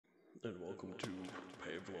And welcome to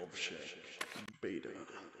Pavlov Shack Beta.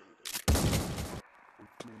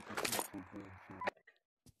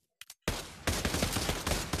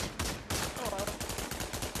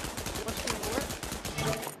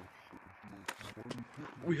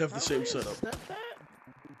 We have the same setup. I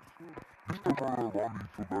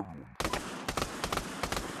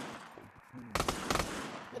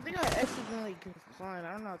think I accidentally declined.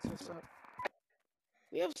 I don't know what's up.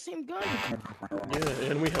 We have the same gun. Yeah,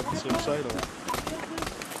 and we have the same sidearm.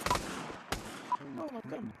 Oh my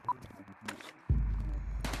god.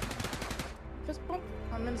 Fist bump?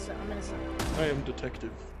 I'm innocent. I am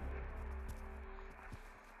detective.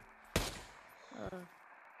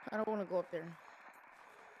 I don't want to go up there.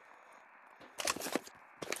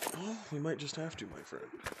 Well, we might just have to, my friend.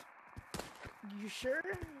 You sure?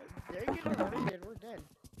 They're getting raided. We're dead.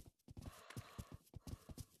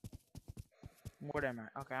 What am I?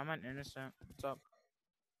 Okay, I'm an innocent. What's up?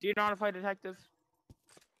 Do you know how to fight detective?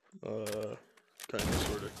 Kind of,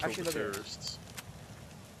 sort of, kill the terrorists.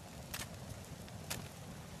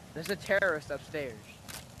 There's a terrorist upstairs.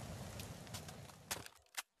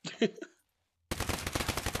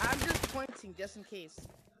 I'm just pointing, just in case.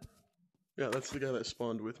 Yeah, that's the guy that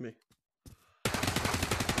spawned with me.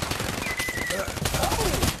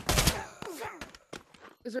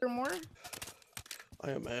 Is there more? I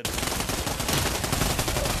am mad.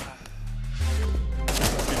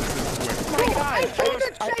 I killed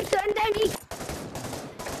the traitor and then he...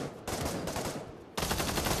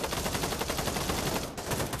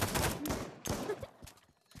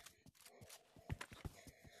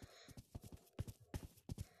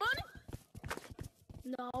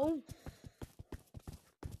 No.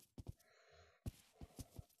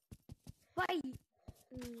 Why?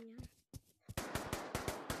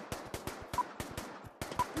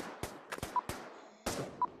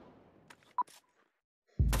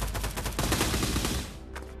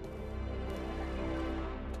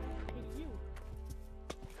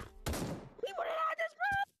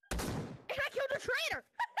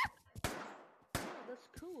 That's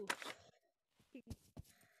cool.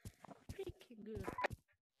 Pretty good.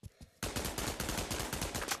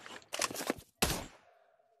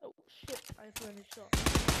 Oh shit, I finally shot.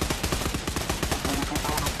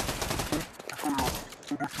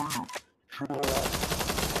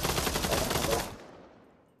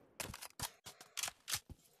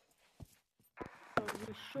 So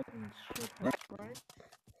we shouldn't shoot him, right?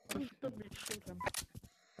 We shouldn't shoot him.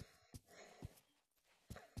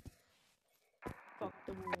 Fuck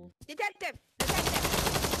the rules. Detective!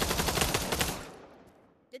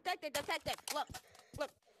 Detective! Look!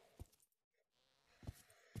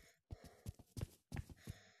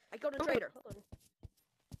 I killed a traitor.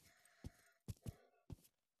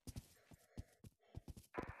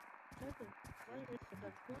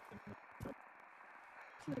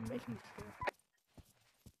 Make me scared.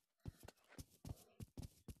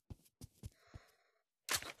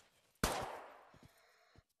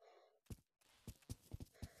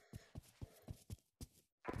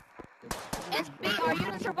 SB, are you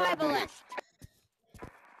a survivalist?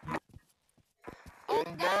 Oh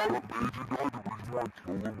no!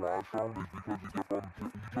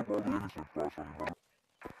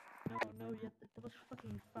 No, yet that was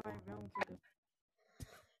fucking 5 rounds ago.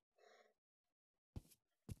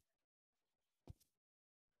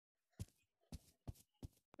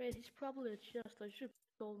 Wait, he's probably a chest. I should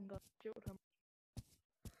have told him that I killed him.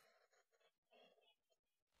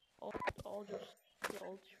 I'll just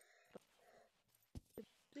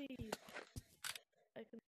see. I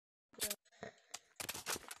can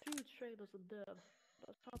two traitors are dead.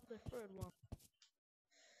 Let's have the third one.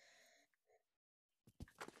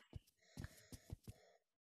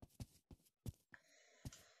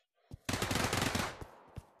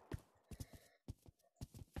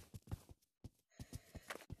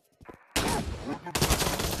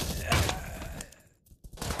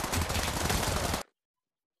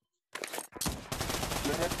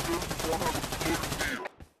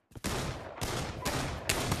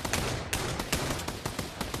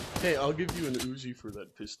 Hey, I'll give you an Uzi for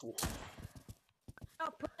that pistol.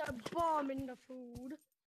 I'll put a bomb in the food.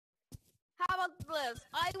 How about this?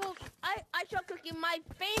 I shall cook you my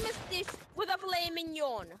famous dish with a filet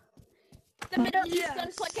mignon. The Middle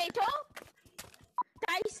Eastern potato.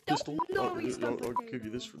 Pistol? No, I'll give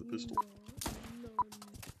you this for the pistol.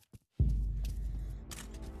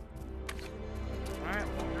 Alright,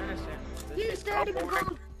 well, I'm innocent. You said it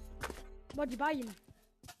was What you buying?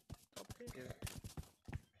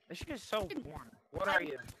 This shit is so boring. What are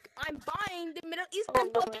you? I'm buying the Middle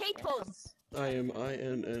Eastern potatoes. I am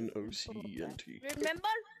INNOCENT. Remember?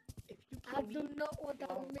 If you I do not want a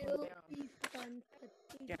meal.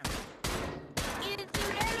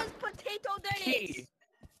 He.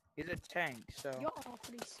 He's a tank, so. You're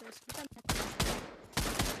awfully sus.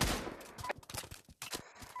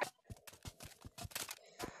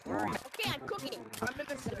 Where are you? Okay, I'm cooking. I'm in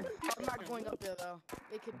the center. I'm not going up there though.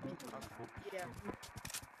 It could be. Yeah.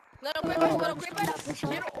 Little creeper.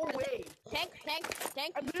 Get away. Tank.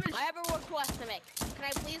 I'm gonna. I have a request to make. Can I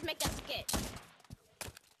please make a skit?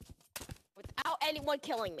 Without anyone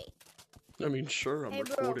killing me. I mean, sure, I'm Hey,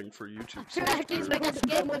 bro. recording for YouTube. So Can I please make a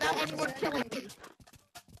skit without anyone killing me?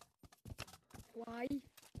 Why?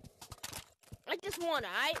 I just wanna,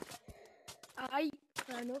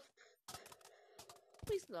 Fair enough.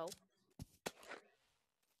 Please no.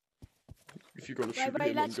 if you're gonna shoot Bye,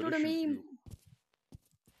 him, let's I'm do gonna the shoot meme. you.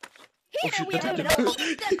 Here shit, we that's have a it. good- Oh,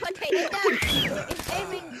 the potato. It's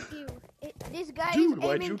aiming you. This guy Dude, is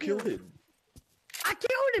why'd aiming you kill him? I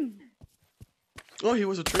killed him. Oh, he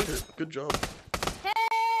was a traitor. Good job.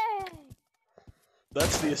 Hey.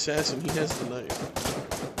 That's the assassin. He has the knife.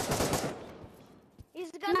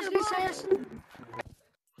 He's got the assassin.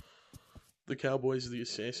 The cowboy's the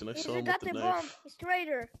assassin. I He's saw him with got the the bomb. knife. He's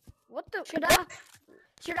traitor. What the? Should I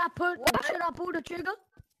pull the trigger?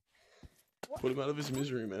 Put him out of his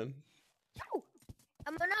misery, man.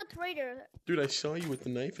 I'm not traitor. Dude, I saw you with the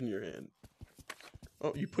knife in your hand.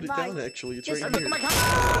 Oh, you put it Bye. down, actually. It's Just right look here. at my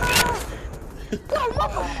camera.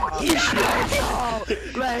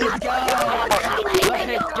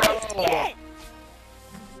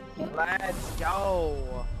 Let's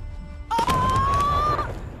go.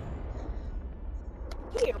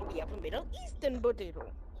 Here we have a Middle Eastern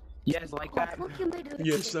potato. Yes, like that.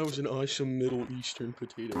 Yes, that was an awesome Middle Eastern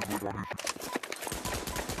potato.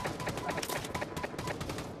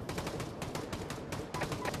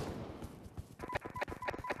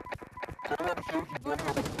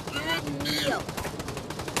 Good meal.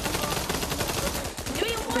 Do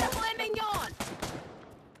you want a filet mignon?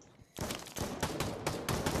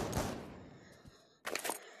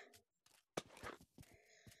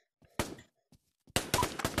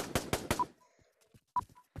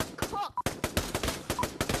 Cook.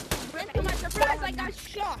 And to my surprise, I got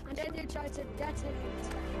shocked. And then you try to detonate.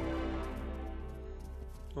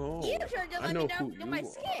 Oh, You should have I let know me who down you in my are.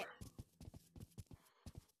 skit.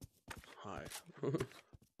 Hi.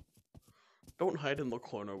 Don't hide in the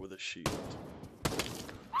corner with a shield.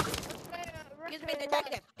 Excuse me,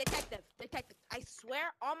 detective. I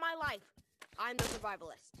swear on my life, I'm the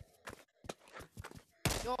survivalist.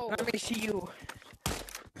 Yo. Let me see you.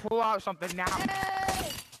 Pull out something now.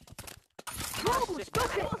 Hey! Oh, Hey,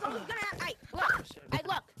 look. Hey,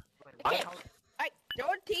 look. Okay. Hey,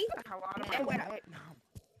 Jordan How out of Hey, my wait head?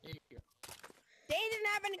 they didn't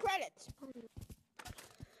have any credits.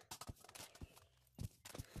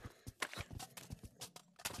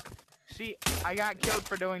 See, I got killed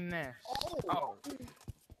for doing this. Oh.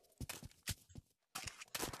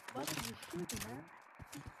 What are you shooting at?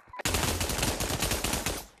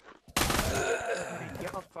 You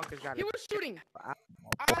fuckers got He it. was shooting. I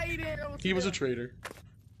didn't know. He was a traitor.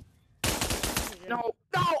 No,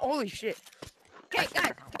 holy shit. Okay,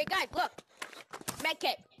 guys, look.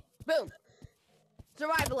 Medkit. Boom.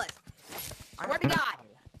 Survivalist. Swear to God.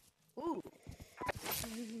 Ooh.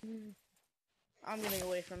 I'm getting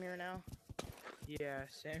away from here now. Yeah,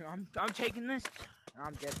 same. I'm taking this.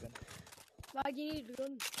 I'm dipping. Why do you need a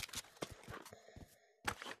gun?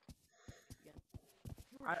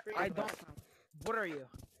 I don't. What are you?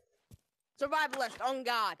 Survivalist, on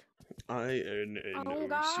God.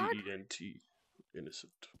 INNOCENT.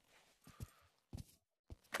 Innocent.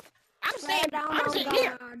 I'm saying, Down I'm on saying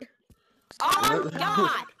here. God. On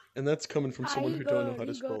God. And that's coming from someone who don't know how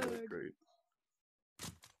to He spell good. that great.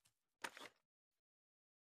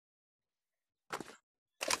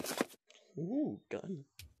 Ooh, gun.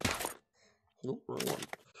 Nope, wrong one.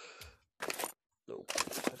 Nope, I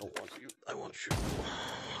don't want you. I want you.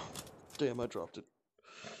 Damn, I dropped it.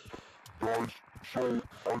 Guys, so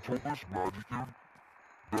I told this magic dude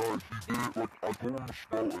that he did, like, I told him to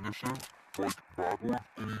spell innocent, like, backward,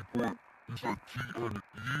 and he said T-N-E-S-O-N-N-I.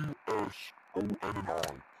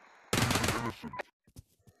 He's innocent.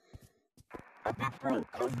 I big bro,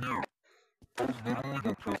 come here. I was literally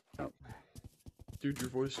the kill. Dude,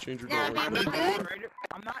 your voice changer Nah, don't like man, that. we good?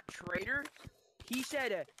 I'm not traitor. He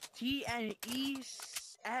said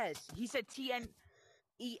T-N-E-S. He said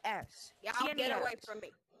T-N-E-S. Y'all get away from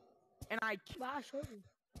me. And I. Why should we?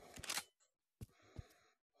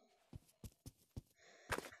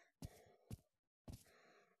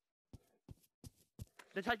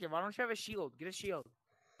 Detective, why don't you have a shield? Get a shield.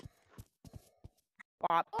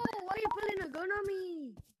 Pop. Oh, why are you pulling a gun on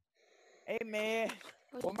me? Hey, man.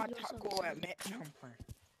 Oh, Where my you're so taco at, sorry. man? No, I'm playing.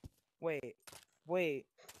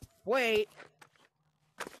 Wait.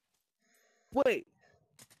 Wait.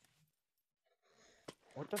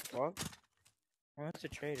 What the fuck? Oh, that's a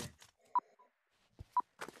traitor.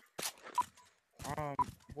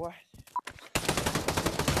 What?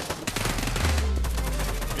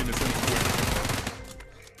 Innocent win.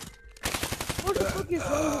 What the fuck is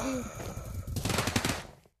wrong with you?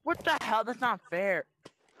 What the hell? That's not fair.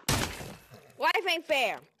 Life ain't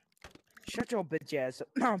fair. Shut your bitch ass up.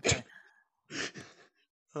 No, I'm playing.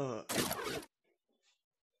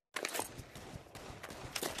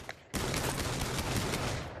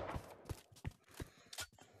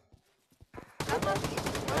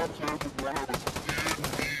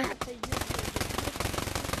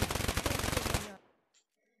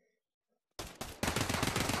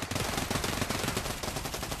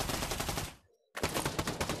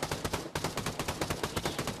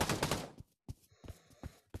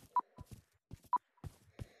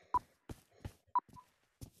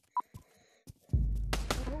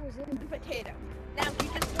 What was it? Potato. Now you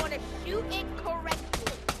just want to shoot it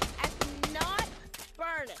correctly and not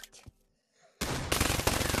burn it.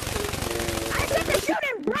 I said to shoot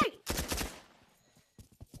it right.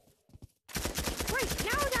 Wait,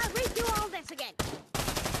 now I gotta redo all this again.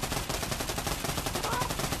 Stop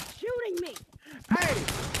shooting me. Hey!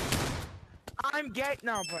 I'm gay.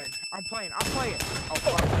 No, I'm playing. I'm playing. I'm playing. Oh,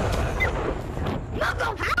 fuck.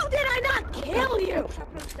 Look, how did I not kill you?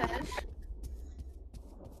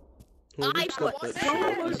 Whoever I got was that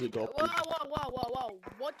there. shot is adopted. Whoa.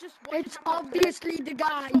 What just It's obviously the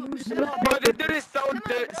guy who's not. Bro, this dude is so Come on,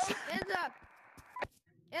 bro. dicks. Hands up.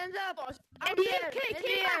 Hands up. I In was the air, AFK, in the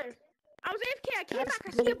came air. back. I was AFK, I came That's back, I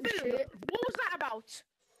see a boom. bullshit. What was that about?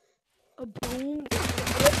 A boom.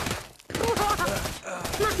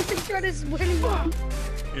 Man just shot his winning bomb.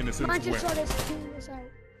 Innocent Man win. just shot his penis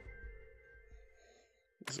out.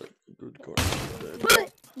 Is that a good card?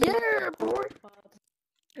 But yeah, boy.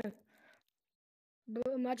 But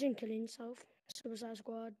imagine killing yourself. Suicide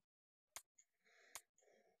Squad.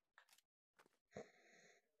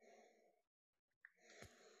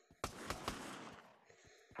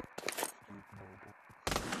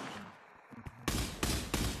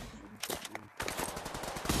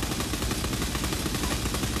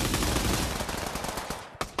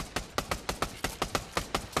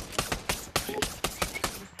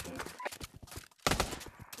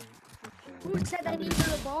 Who said I needed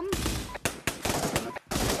a bomb?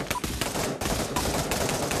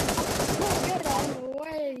 Oh, get out of the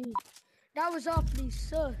way. That was awfully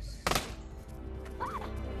sus.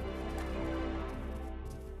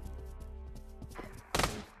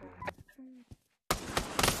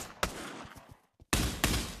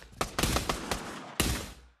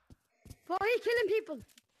 Why are you killing people?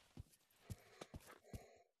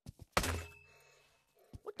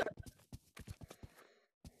 What the?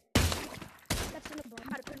 That's in a bomb.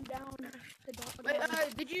 How to put him down. The dog.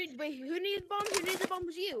 Wait, who needed the bomb? Who needed the bomb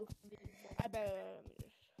was you. I bet.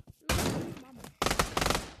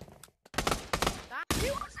 Who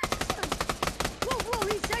was that? Whoa,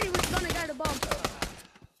 he said he was gonna get a bomb.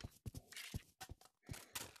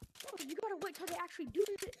 Oh, you gotta wait till they actually do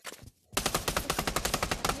it.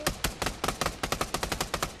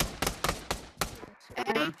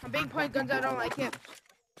 Hey, I'm being point guns. I don't like it.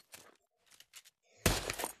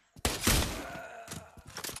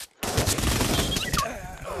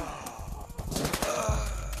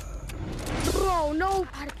 Bro, no.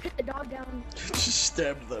 I had to put the dog down. Just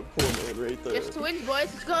stabbed that poor man right there. Just twins, boys.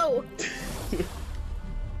 Let's go.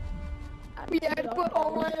 We had to put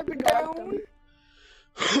all of it down.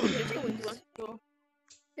 Let's go into one.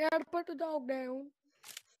 We had to put the dog down.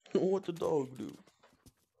 What the dog do?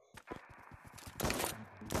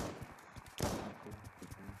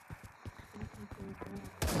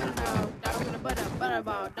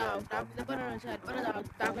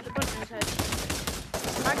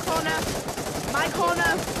 My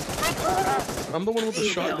corner. I'm the one with the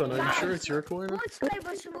shotgun. Are you sure it's your corner? What's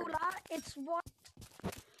flavor Shimula? It's what?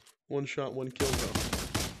 One shot, one kill though.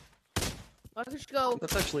 I could just go.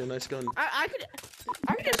 That's actually a nice gun. I could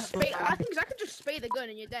just spay. I think I could just spay the gun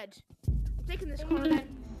and you're dead. I'm taking this corner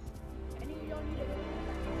then.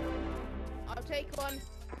 I'll take one.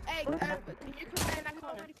 Hey, can you come in that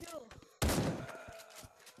corner?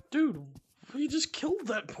 Dude, we just killed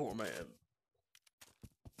that poor man.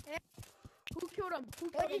 Who killed him?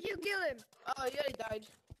 Why did you kill him? Oh, yeah, he died.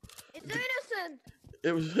 It's innocent.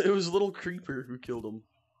 It was little creeper who killed him.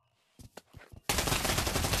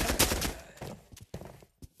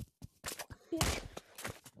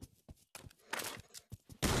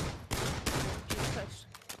 Jesus.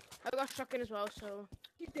 I got shotgun as well, so.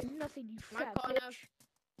 You did nothing, you My fat corner. bitch.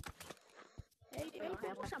 Hey,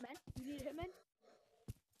 what's up, man? You need a hitman?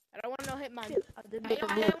 I don't want no hitman. I didn't I make a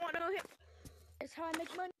don't move. want no hit. It's how I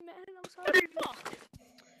make money, man. I'm sorry. Fuck.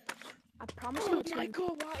 I promise Oh you my to.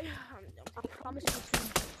 god, why? I promise you to.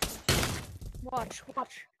 Watch.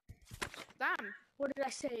 Damn. What did I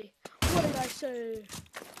say?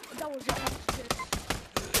 That was an accident.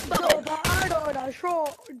 Bro, No, but I know that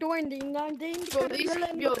short doing the 19. bro, these,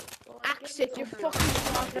 yo, axe it, you fucking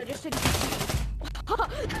smart. I just said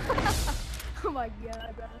Oh my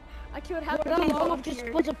god, bro. I could have What the about people just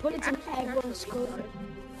here? put a put it in everyone's school.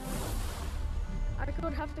 I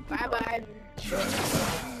could have the people. Bye-bye.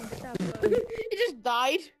 Bye. He just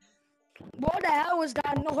died. What the hell was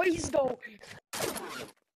that noise though?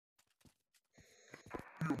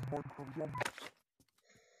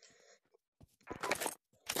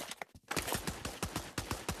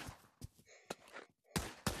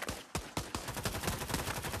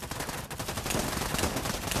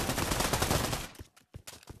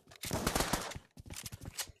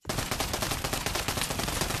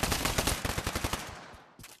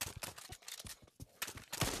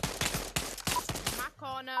 My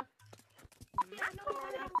corner. I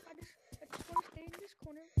just want to stay in this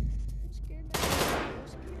corner. I'm scared now.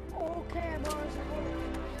 Okay, boys.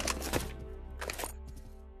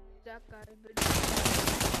 That guy, but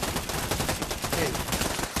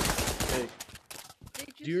Hey,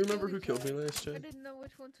 do you remember who killed me last I time? didn't know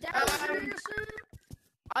which one to.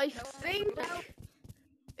 I I think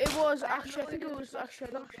it was actually. I think it was actually.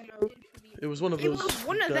 I don't know. It was one of It those was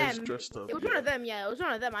one of guys them. dressed up. It was one of them. Yeah, it was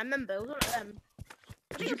one of them. I remember. It was one of them.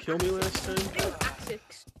 Did you kill me last time? I think it was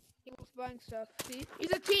Axix. He was buying stuff. See?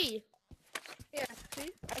 He's a T. Yeah, see?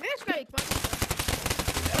 I think this guy is buying stuff.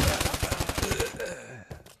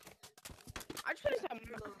 I just finished that.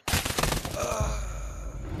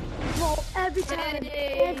 Bro, every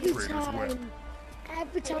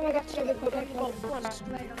time I got to go back home,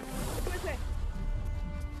 straight up.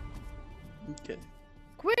 Okay,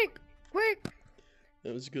 Quick!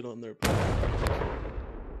 that was good on their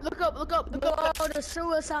Look up. Oh, the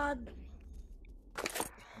suicide.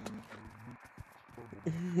 I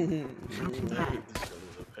hate this guy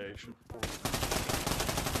with a passion.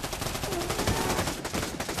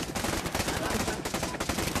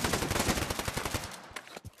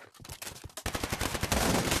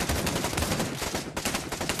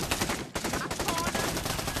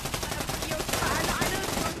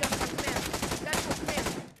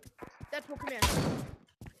 Deadpool, come here.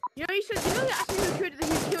 You know, you asked me who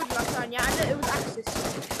killed you last time, yeah? I know it was Axis. It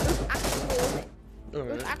was Axis, wasn't it? It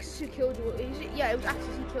was Alright. Axis who killed you. Yeah, it was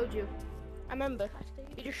Axis who killed you. I remember.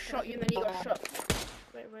 He just shot you and then he got shot.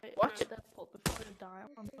 Wait. What? Before I die,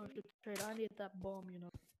 I'm going to trade. I need that bomb, you know.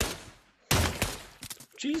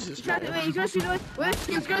 Jesus, He's man. gonna suicide bomb.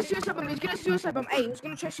 He's gonna suicide bomb. Hey, he's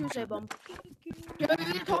gonna try suicide bomb. You know, we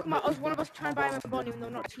were talking about us, one of us trying to buy him a bomb even though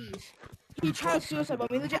not teas. He tried suicide bomb.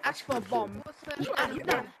 He legit asked for a bomb. He asked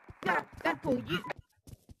Deadpool, you.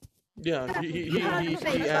 Yeah, he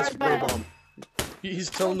asked for a bomb. He's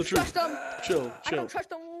telling the truth. Trust him. Chill. I don't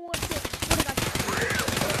trust him one bit.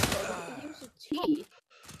 He used a T.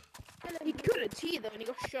 He killed a T though, and he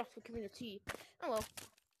got shot for killing a T. Oh well.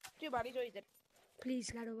 Too bad. He's already dead.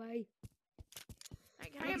 Please get away. Hey,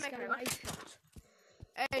 can I get a medkit? I got shot.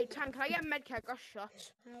 Hey, Tan, can I get a medkit? I got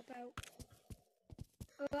shot. How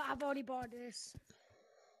about? I've already bought this.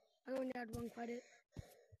 I only had one credit.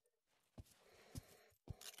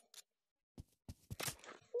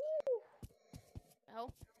 The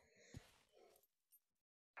hell?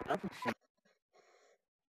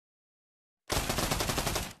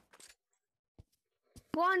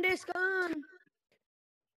 Go on this gun.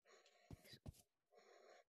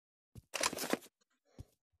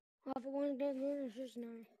 I've one dead minutes just now.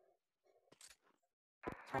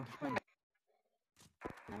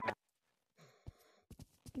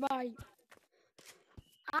 Bye.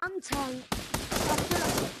 I'm tank.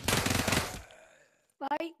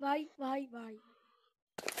 Bye.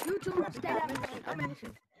 You two stay out. I'm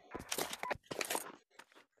innocent.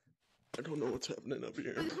 I don't know what's happening up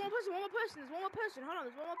here. There's one more person. Hold on,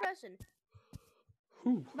 there's one more person.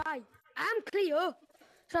 Who? Bye. I'm clear.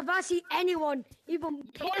 So if I see anyone even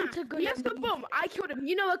point to He has gun the bomb. I killed him.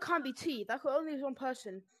 You know it can't be T. That could only is one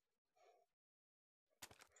person.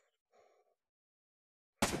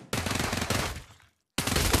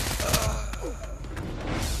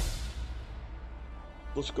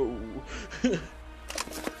 Let's go.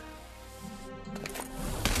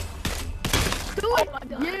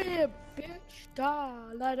 Yeah, bitch, die,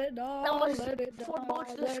 let it die, That was let it four die,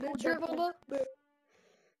 bullets to let school it dribble up.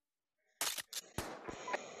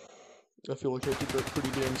 I feel like I did that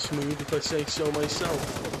pretty damn smooth, if I say so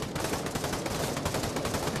myself.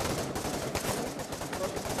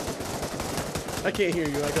 I can't hear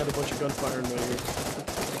you. I got a bunch of gunfire in my ear.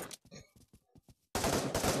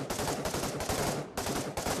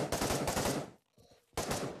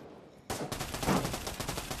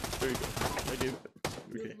 There you go. I gave it.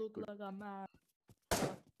 Okay. You look like a man.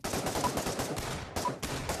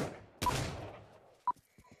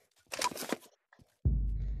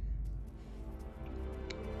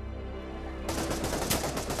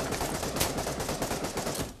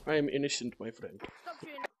 I am innocent, my friend. Stop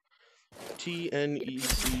shooting.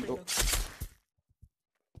 TNECO.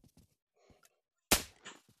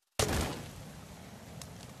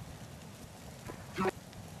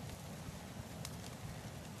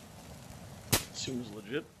 Seems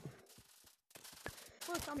legit.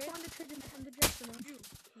 Look, I'm trying to trade him on the Jester now.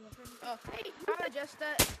 Oh, hey, found the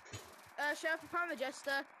Jester. Sheriff, found the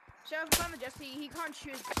Jester. Sheriff, found the Jester. He can't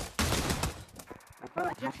shoot. Found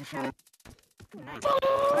the Jester, Sheriff. Nice.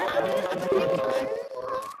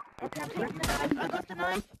 Okay, I got the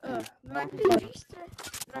knife.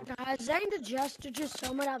 Guys, ain't the Jester just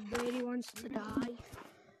someone that really wants to die?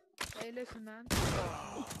 Hey, listen, man.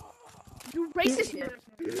 You racist!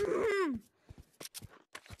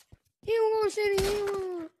 He won't say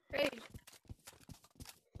anything. Hey.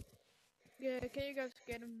 Yeah, can you guys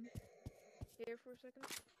get him here for a second?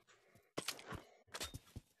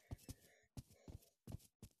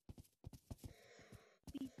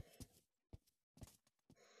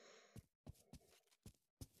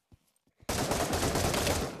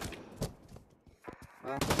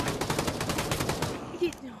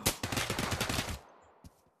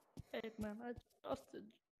 Hey man, I trusted.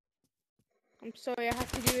 I'm sorry, I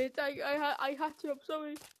have to do it. I had to. I'm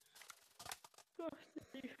sorry.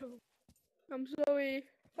 I'm sorry.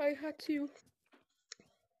 I had to.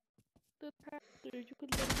 The pastor, you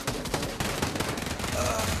could let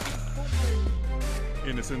him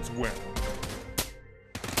Innocence win.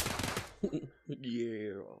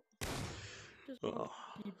 Yeah. just Oh,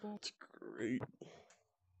 people. that's great.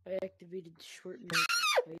 I activated the short mode.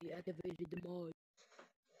 I activated the mod.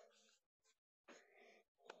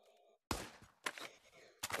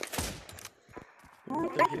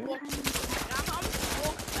 What the heck? I'm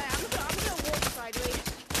gonna walk sideways.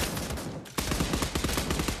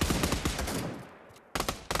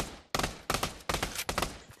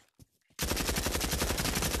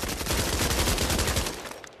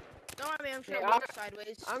 Don't worry, I'm just gonna walk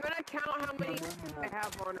sideways. I'm gonna count how many I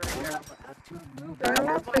have on right now. I I have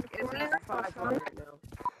have like the at least 5 on right now.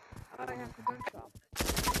 I have the gun shop.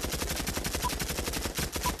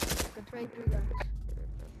 I can trade 3 guns.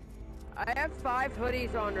 I have 5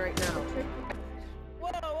 hoodies on right now. Trade 3 guns. Whoa.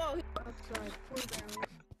 Outside, 4 barrels.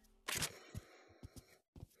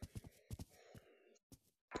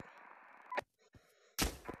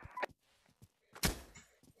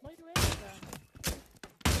 Why you aiming that?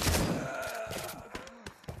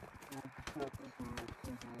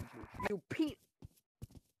 You Pete.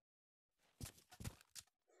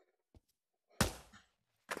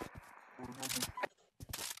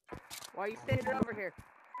 Why are you standing over here?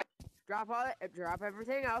 Drop all it. Drop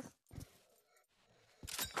everything else.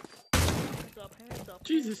 Hands up.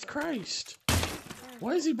 Jesus Christ.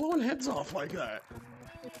 Why is he blowing heads off like that?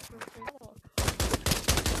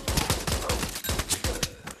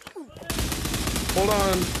 Hold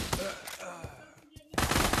on.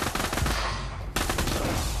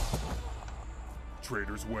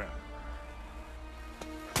 Traitors win.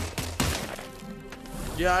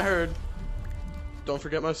 Yeah, I heard. Don't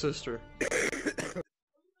forget my sister.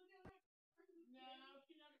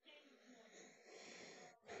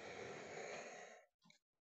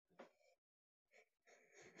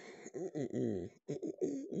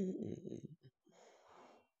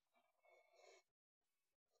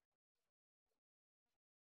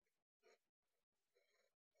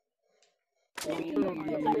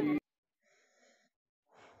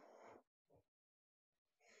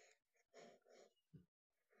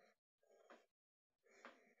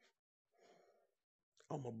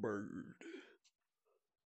 I'm a bird.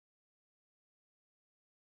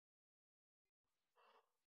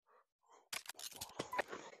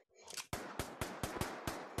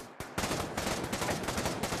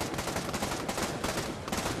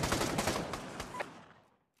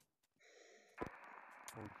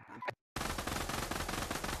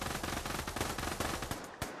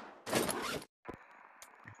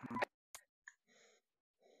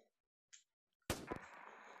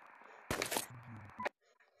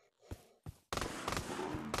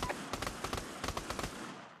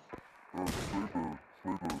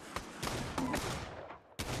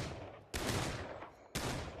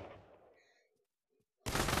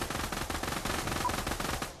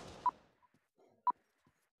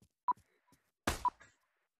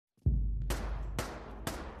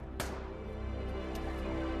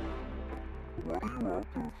 Why are you out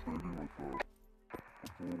there standing like that?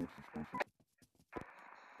 That's a little suspicious.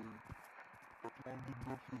 That's why I did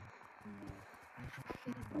nothing. You should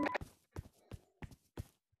see, bro.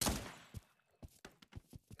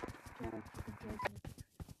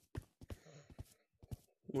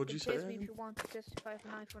 What'd you say? Test me if you want to testify for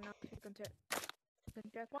 9 for now. You can check. You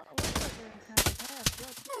can check. What are you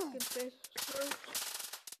can test.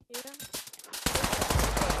 Yeah.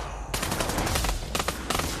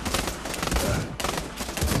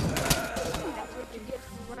 That's what you get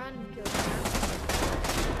for random kills. That's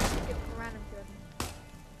what you get for random kills.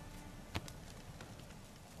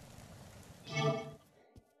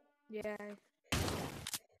 Yeah.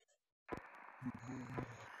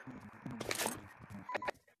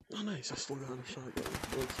 Oh nice, I still got a shotgun.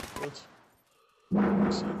 That's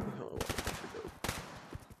exactly how I want it to go.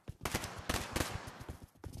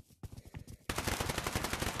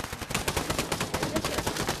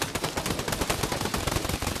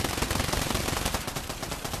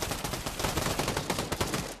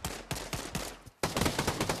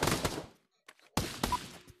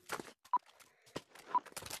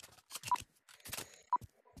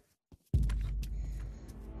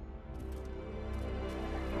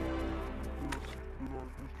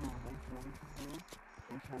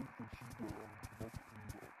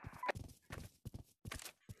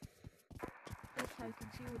 That's how you can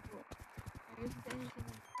see what drop. There isn't anything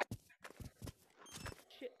on.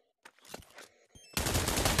 Shit.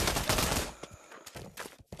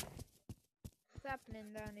 What's happening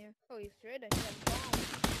down here? Oh, he's straight and he has bombs.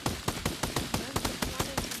 Man's just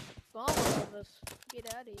running bomb all of us. Get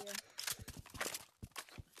out of here.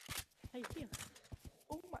 How you feeling?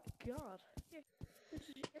 Oh my god. Here, this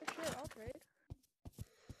is your shirt, I'll trade.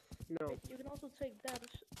 No. You can also take that.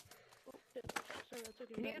 Oh, shit. Sorry, I took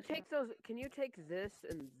it. Can you take those? Can you take this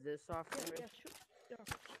and this off? Yeah, yeah, sure.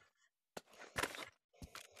 Yeah.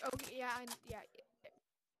 Okay, yeah, yeah.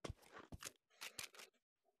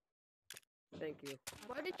 Thank you.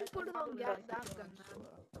 Why did you put it on that gun, man?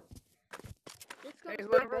 This gun's Hey, way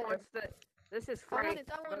whoever better. wants that, this is I free. want it.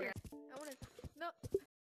 I want it. I want it. No.